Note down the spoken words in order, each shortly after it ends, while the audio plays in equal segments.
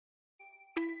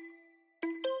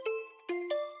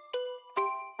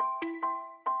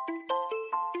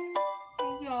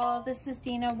y'all, this is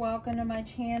Dina. Welcome to my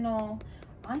channel.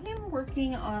 I am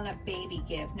working on a baby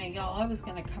gift. Now y'all, I was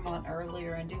going to come on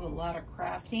earlier and do a lot of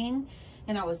crafting,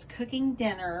 and I was cooking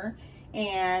dinner,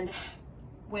 and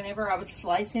whenever I was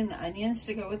slicing the onions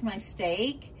to go with my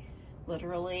steak,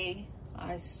 literally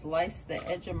I sliced the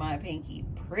edge of my pinky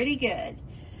pretty good.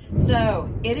 So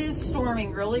it is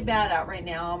storming really bad out right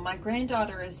now. My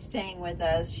granddaughter is staying with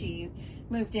us. She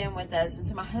moved in with us, and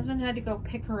so my husband had to go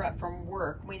pick her up from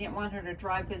work. We didn't want her to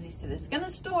drive because he said it's gonna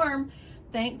storm.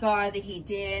 Thank God that he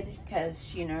did,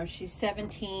 because you know she's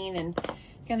 17 and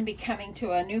gonna be coming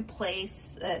to a new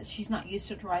place. She's not used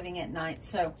to driving at night,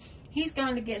 so he's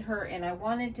going to get her, and I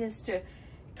wanted just to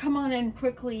come on and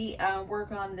quickly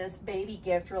work on this baby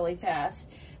gift really fast.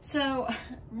 So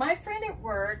my friend at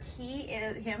work,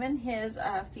 him and his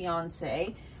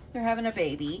fiance, they're having a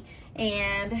baby,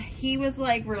 and he was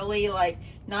like really like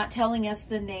not telling us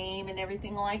the name and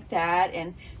everything like that.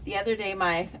 And the other day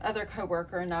my other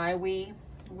coworker and I, we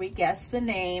guessed the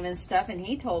name and stuff, and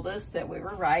he told us that we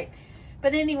were right.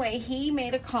 But anyway, he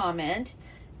made a comment.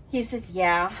 He said,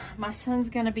 yeah, my son's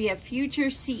gonna be a future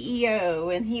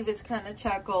CEO, and he was kind of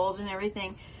chuckled and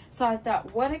everything. So I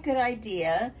thought, what a good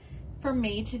idea for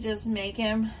me to just make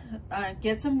him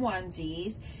get some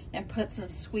onesies and put some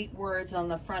sweet words on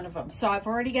the front of them. So I've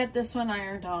already got this one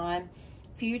ironed on,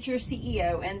 future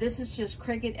CEO, and this is just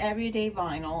Cricut Everyday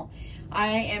Vinyl. I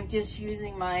am just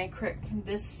using my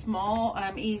this small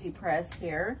easy press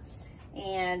here,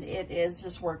 and it is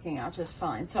just working out just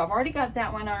fine. So I've already got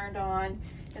that one ironed on.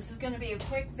 This is going to be a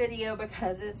quick video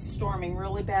because it's storming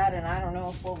really bad, and I don't know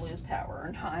if we'll lose power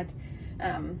or not.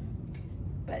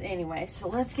 But anyway, so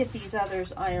let's get these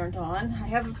others ironed on. I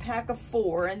have a pack of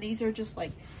 4, and these are just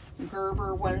like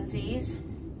Gerber onesies.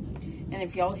 And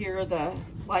if y'all hear the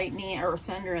lightning or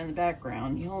thunder in the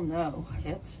background, you'll know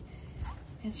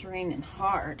it's raining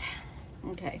hard.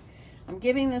 Okay, I'm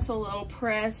giving this a little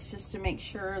press just to make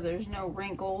sure there's no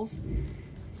wrinkles.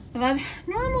 And I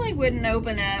normally wouldn't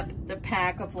open up the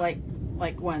pack of like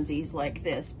onesies like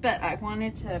this, but I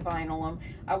wanted to vinyl them.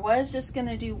 I was just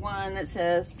gonna do one that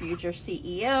says future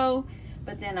CEO,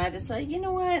 but then I decided, you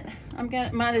know what,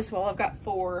 might as well. I've got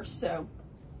 4, so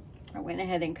I went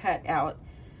ahead and cut out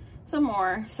some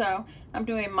more. So I'm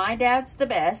doing my dad's the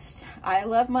best, I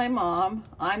love my mom,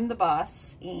 I'm the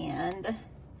boss, and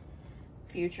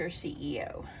future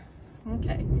CEO.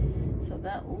 Okay, so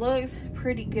that looks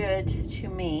pretty good to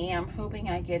me. I'm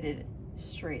hoping I get it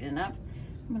straight enough.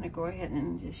 I'm going to go ahead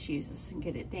and just use this and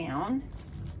get it down.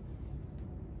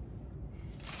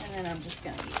 And then I'm just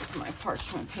going to use my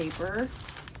parchment paper.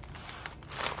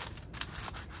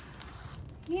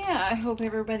 Yeah, I hope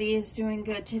everybody is doing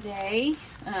good today.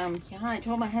 Yeah, I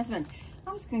told my husband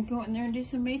I was going to go in there and do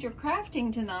some major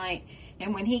crafting tonight.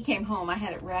 And when he came home, I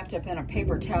had it wrapped up in a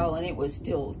paper towel, and it was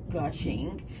still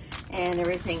gushing and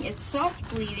everything. It stopped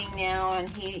bleeding now, and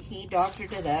he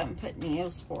doctored it up and put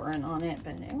Neosporin on it,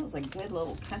 but it was a good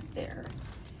little cut there.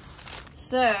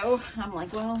 So I'm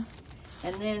like, well,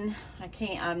 and then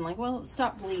I'm like, well, it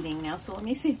stopped bleeding now, so let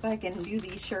me see if I can do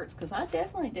these shirts, because I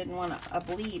definitely didn't want a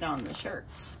bleed on the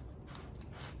shirts.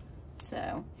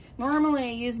 So normally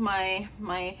I use my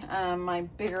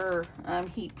bigger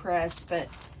heat press, but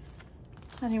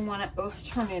I didn't want to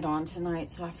turn it on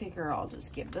tonight, so I figure I'll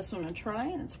just give this one a try,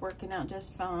 and it's working out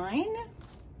just fine.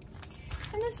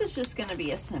 And this is just going to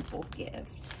be a simple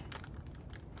gift.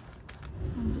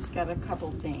 I just got a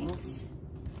couple things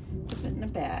to put in a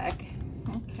bag.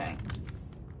 Okay,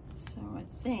 so I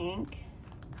think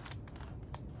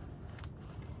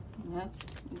that's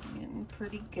getting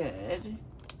pretty good.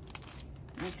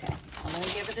 Okay,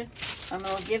 I'm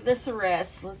gonna give this a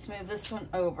rest. Let's move this one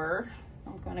over.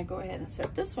 I'm gonna go ahead and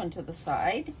set this one to the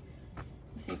side.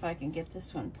 Let's see if I can get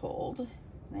this one pulled.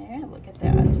 There, look at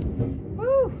that.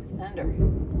 Woo, thunder.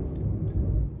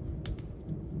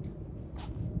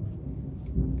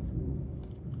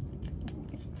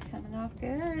 It's coming off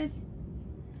good.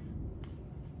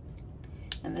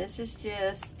 And this is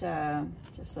just a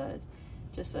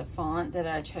font that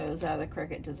I chose out of the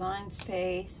Cricut Design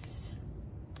Space.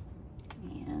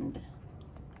 And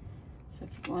so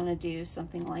if you want to do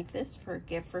something like this for a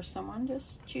gift for someone,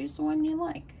 just choose the one you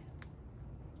like.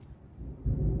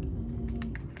 Okay.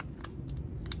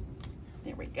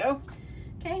 There we go.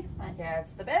 Okay, my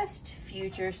dad's the best,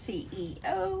 future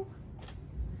CEO.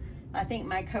 I think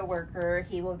my coworker,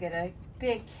 he will get a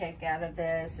big kick out of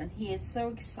this, and he is so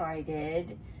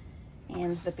excited.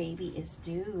 And the baby is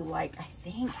due, like, I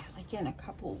think, like in a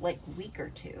couple, like week or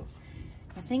two.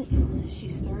 I think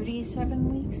she's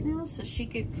 37 weeks now, so she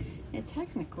could, it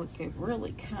technically could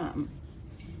really come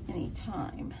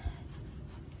anytime.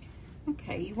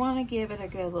 Okay, you want to give it a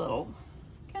good little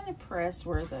kind of press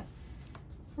where the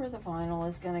vinyl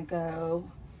is going to go,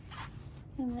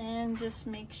 and then just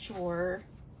make sure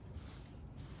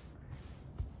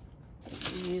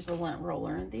that you use a lint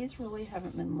roller. And these really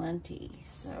haven't been linty,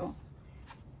 so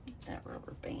get that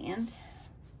rubber band.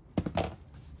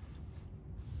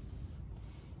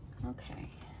 Okay,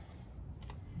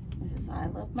 this is I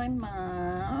Love My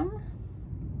Mom.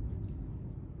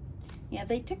 Yeah,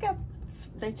 they took up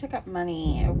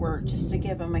money at work just to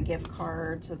give them a gift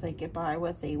card so they could buy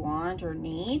what they want or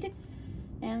need.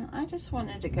 And I just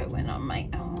wanted to go in on my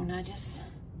own. I just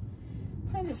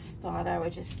thought I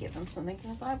would just give him something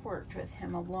because I've worked with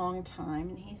him a long time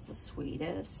and he's the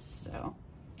sweetest. So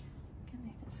let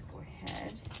me just go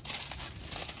ahead.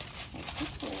 Okay,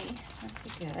 quickly,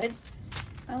 that's good.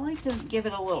 I like to give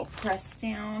it a little press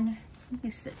down. Let me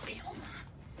sit down.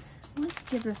 I like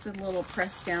to give this a little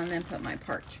press down, then put my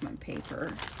parchment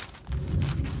paper.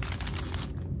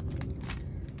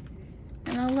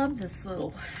 And I love this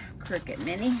little Cricut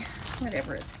mini,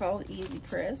 whatever it's called, Easy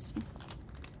Press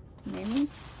Mini.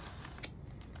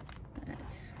 But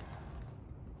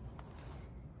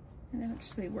it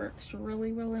actually works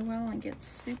really, really well and gets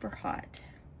super hot.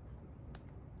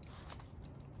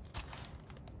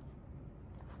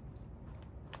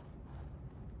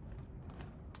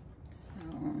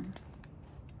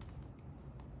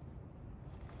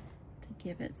 To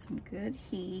give it some good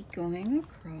heat going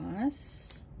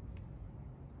across.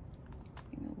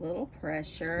 Give it a little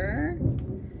pressure.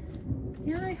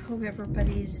 Yeah, I hope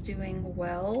everybody's doing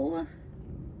well.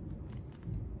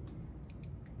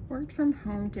 Worked from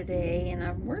home today and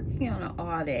I'm working on an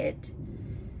audit.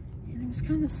 And it was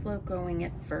kind of slow going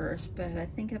at first, but I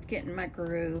think I'm getting my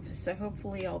groove. So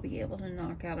hopefully I'll be able to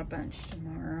knock out a bunch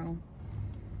tomorrow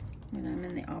when I'm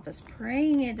in the office,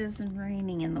 praying it isn't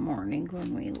raining in the morning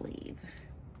when we leave.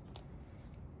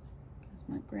 Because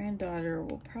my granddaughter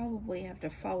will probably have to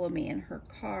follow me in her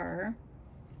car.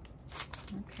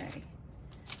 Okay,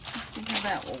 let's see how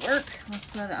that will work.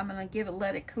 I'm gonna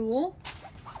let it cool.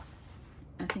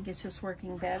 I think it's just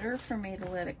working better for me to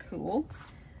let it cool.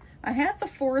 I had the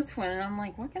fourth one and I'm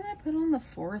like, what can I put on the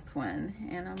fourth one?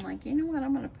 And I'm like, you know what,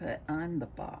 I'm gonna put I'm the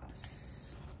Boss.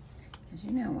 Because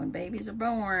you know, when babies are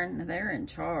born, they're in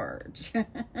charge.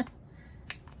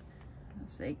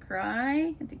 They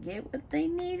cry to get what they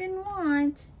need and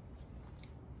want.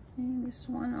 They just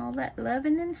want all that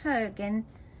loving and hugging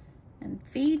and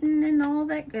feeding and all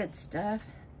that good stuff.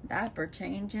 Diaper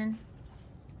changing.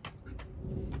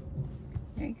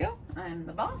 There you go. I'm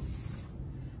the boss.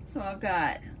 So I've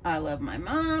got I Love My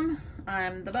Mom,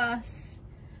 I'm the Boss,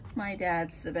 My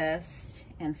Dad's the Best,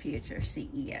 and Future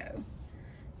CEO.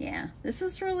 Yeah, this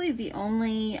is really the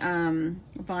only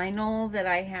vinyl that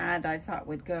I had I thought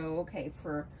would go okay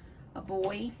for a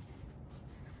boy.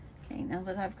 Okay, now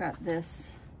that I've got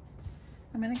this,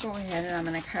 I'm going to go ahead and I'm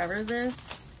going to cover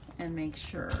this and make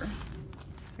sure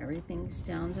everything's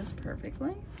down just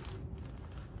perfectly.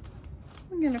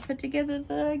 I'm going to put together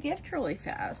the gift really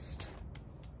fast.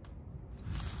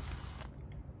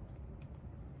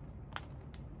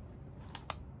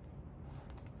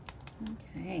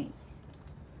 Okay.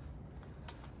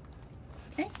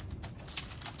 Okay,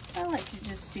 I like to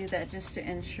just do that just to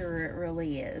ensure it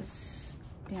really is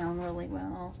down really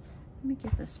well. Let me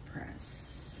get this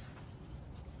press.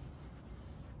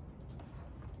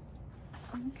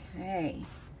 Okay,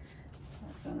 so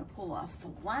I'm going to pull off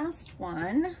the last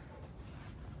one.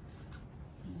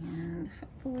 And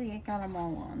hopefully I got them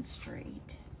all on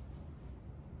straight.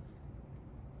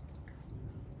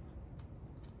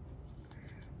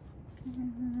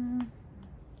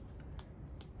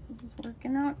 This is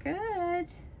working out good.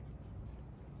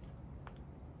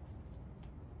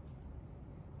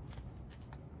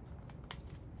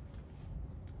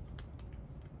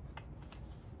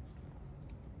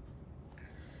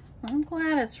 I'm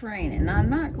glad it's raining. I'm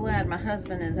not glad my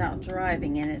husband is out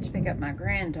driving in it to pick up my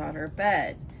granddaughter,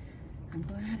 but I'm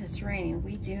glad it's raining.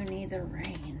 We do need the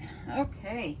rain.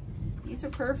 Okay, these are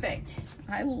perfect.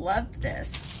 I love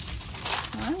this.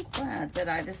 I'm glad that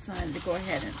I decided to go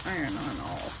ahead and iron on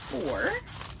all four.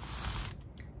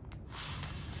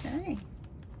 Okay.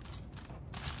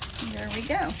 There we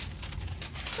go.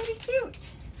 Pretty cute.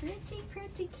 Pretty,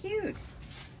 pretty cute.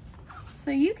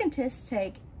 So you can just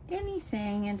take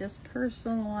anything and just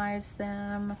personalize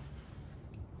them.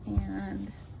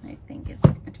 And I think it's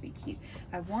going to be cute.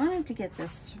 I wanted to get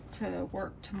this to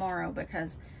work tomorrow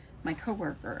because my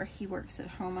coworker, he works at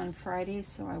home on Fridays,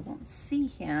 so I won't see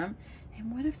him.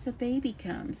 And what if the baby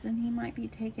comes and he might be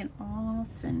taken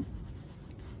off and,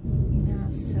 you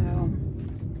know, so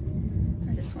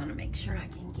I just want to make sure I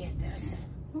can get this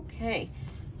Okay,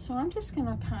 so I'm just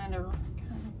gonna kind of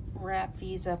wrap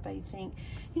these up, I think.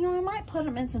 You know, I might put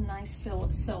them in some nice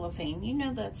cellophane. You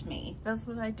know that's me. That's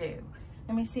what I do.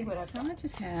 Let me see what I've got. So I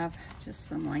just have just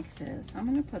some like this. I'm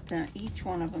gonna put them, each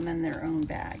one of them in their own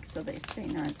bag so they stay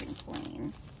nice and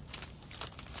clean.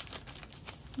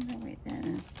 That way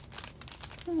then,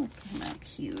 they'll look kind of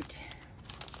cute.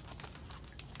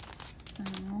 So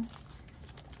I'm gonna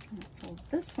fold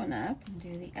this one up and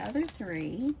do the other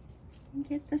three and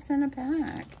get this in a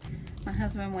bag. My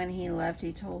husband, when he left,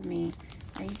 he told me,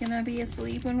 "Are you gonna be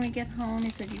asleep when we get home?" He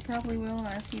said, "You probably will."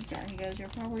 He goes, "You're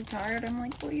probably tired." I'm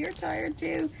like, "Well, you're tired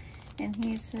too." And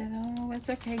he said, "Oh, it's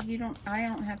okay. I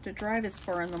don't have to drive as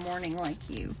far in the morning like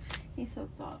you." He's so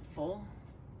thoughtful.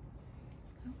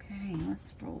 Okay,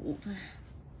 let's fold.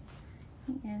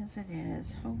 Yes, it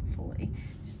is, hopefully.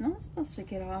 She's not supposed to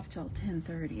get off till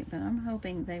 10:30, but I'm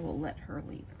hoping they will let her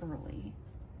leave early.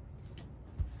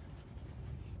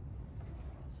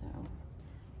 So,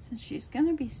 since she's going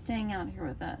to be staying out here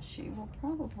with us, she will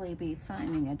probably be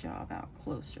finding a job out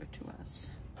closer to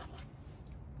us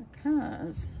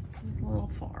because it's a little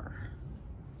far.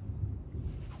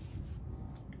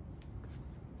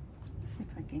 Let's see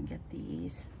if I can get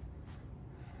these.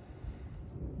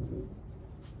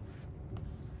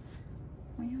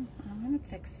 Well, I'm going to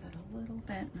fix that a little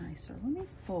bit nicer. Let me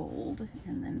fold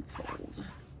and then fold.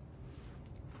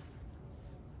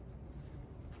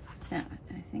 That,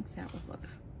 I think that would look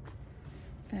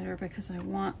better because I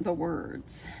want the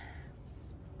words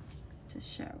to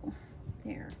show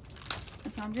there.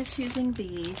 So I'm just using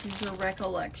these. These are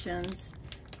Recollections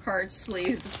card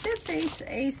sleeves. It's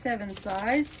A7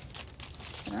 size,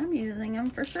 but I'm using them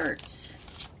for shirts.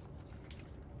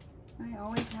 I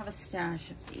always have a stash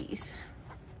of these.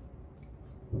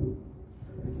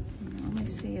 Let me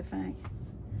see if I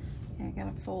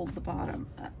gotta fold the bottom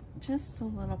up just a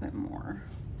little bit more.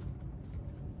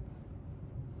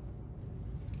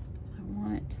 I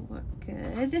want it to look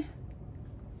good.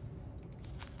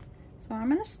 So I'm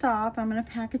gonna stop. I'm gonna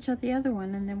package up the other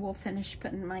one and then we'll finish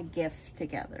putting my gift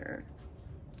together.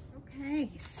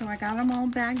 Okay, so I got them all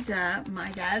bagged up. My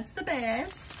dad's the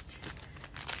best.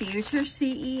 Future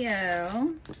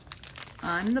CEO.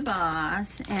 I'm the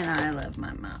boss, and I love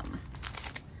my mom.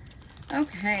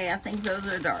 Okay, I think those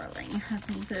are darling. I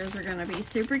think those are gonna be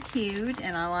super cute,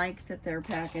 and I like that they're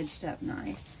packaged up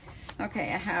nice.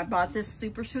 Okay, I have bought this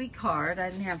super sweet card.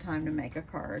 I didn't have time to make a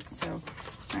card, so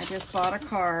I just bought a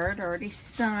card, already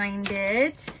signed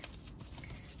it,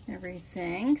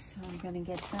 everything, so I'm gonna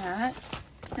get that.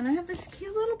 And I have this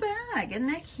cute little bag, isn't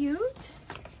that cute?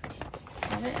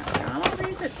 I got all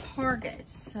these at Target,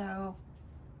 so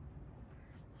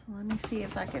let me see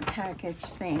if I can package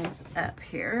things up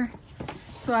here.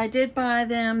 So I did buy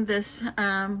them this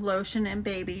lotion and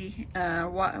baby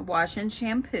wash and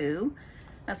shampoo,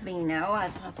 Aveeno. I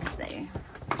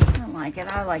like it.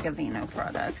 I like Aveeno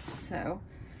products. So,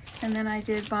 and then I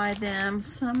did buy them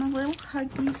some little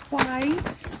Huggies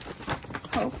wipes.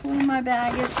 Hopefully my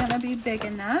bag is gonna be big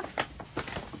enough.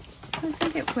 I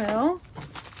think it will.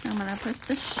 I'm gonna put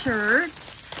the shirts.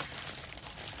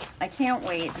 I can't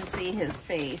wait to see his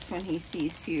face when he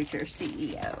sees Future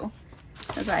CEO,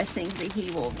 because I think that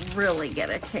he will really get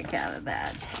a kick out of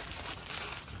that.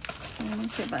 Let me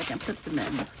see if I can put them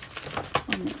in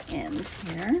on the ends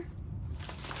here.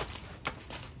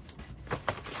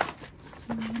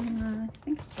 I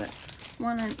think I put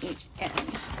one on each end.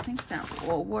 I think that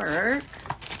will work.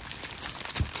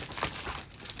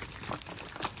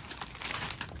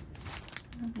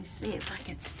 Let me see if I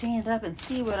can stand up and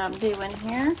see what I'm doing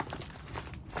here.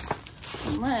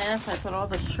 Unless I put all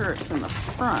the shirts in the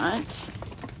front.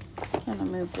 I'm gonna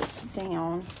move this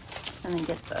down and then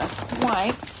get the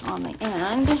wipes on the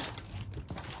end.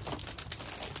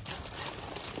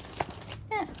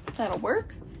 Yeah, that'll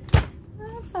work.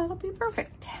 That'll be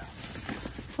perfect.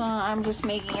 So I'm just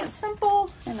making it simple,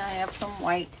 and I have some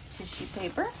white tissue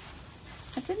paper.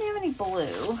 I didn't have any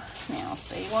blue. Now, if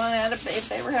they wanted, if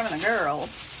they were having a girl,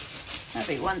 that'd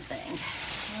be one thing.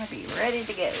 I'd be ready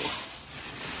to go.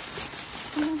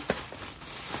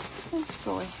 Let's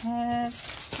go ahead,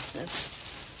 get this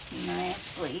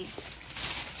nicely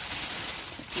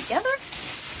put together,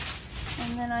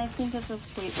 and then I think it's a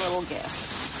sweet little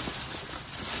gift.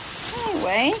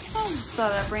 Anyway, I just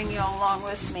thought I'd bring you along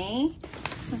with me,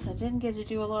 since I didn't get to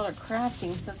do a lot of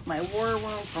crafting since my war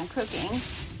wound from cooking.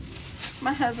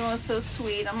 My husband was so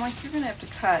sweet. I'm like, you're gonna have to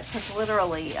cut, because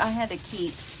literally I had to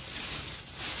keep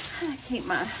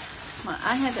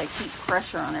I had to keep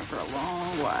pressure on it for a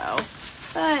long while,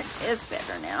 but it's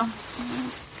better now.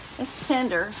 It's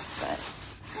tender, but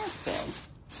it's good.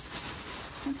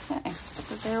 Okay,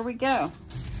 so there we go.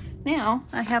 Now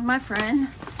I have my friend's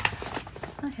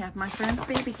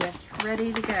baby gift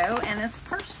ready to go, and it's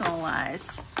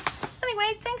personalized.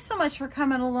 Anyway, thanks so much for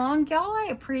coming along, y'all. I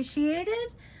appreciate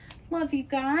it. Love you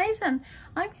guys, and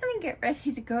I'm gonna get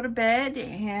ready to go to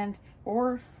bed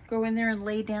or go in there and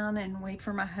lay down and wait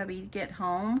for my hubby to get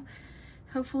home.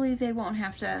 Hopefully they won't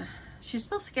have to. She's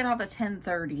supposed to get off at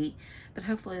 10:30, but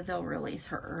hopefully they'll release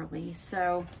her early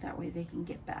so that way they can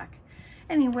get back.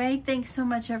 Anyway, thanks so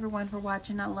much everyone for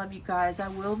watching. I love you guys. I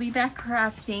will be back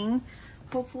crafting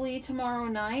hopefully tomorrow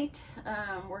night,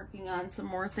 working on some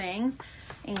more things.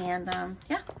 And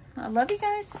yeah, I love you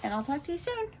guys, and I'll talk to you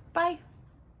soon. Bye.